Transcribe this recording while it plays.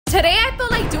Today I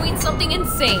felt like doing something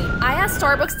insane. I asked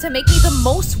Starbucks to make me the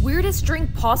most weirdest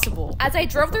drink possible. As I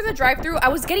drove through the drive-thru, I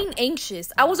was getting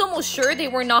anxious. I was almost sure they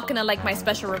were not gonna like my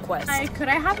special request. Hi, could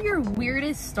I have your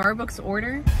weirdest Starbucks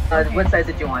order? What size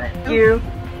did you want it? You.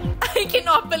 I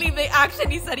cannot believe they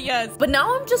actually said yes. But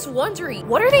now I'm just wondering,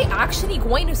 what are they actually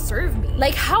going to serve me?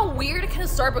 Like, how weird can a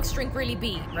Starbucks drink really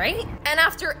be, right? And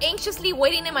after anxiously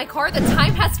waiting in my car, the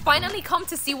time has finally come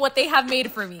to see what they have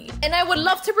made for me. And I would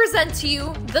love to present to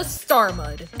you the Star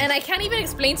Mud. And I can't even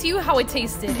explain to you how it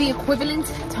tasted. The equivalent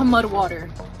to mud water.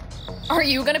 Are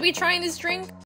you gonna be trying this drink?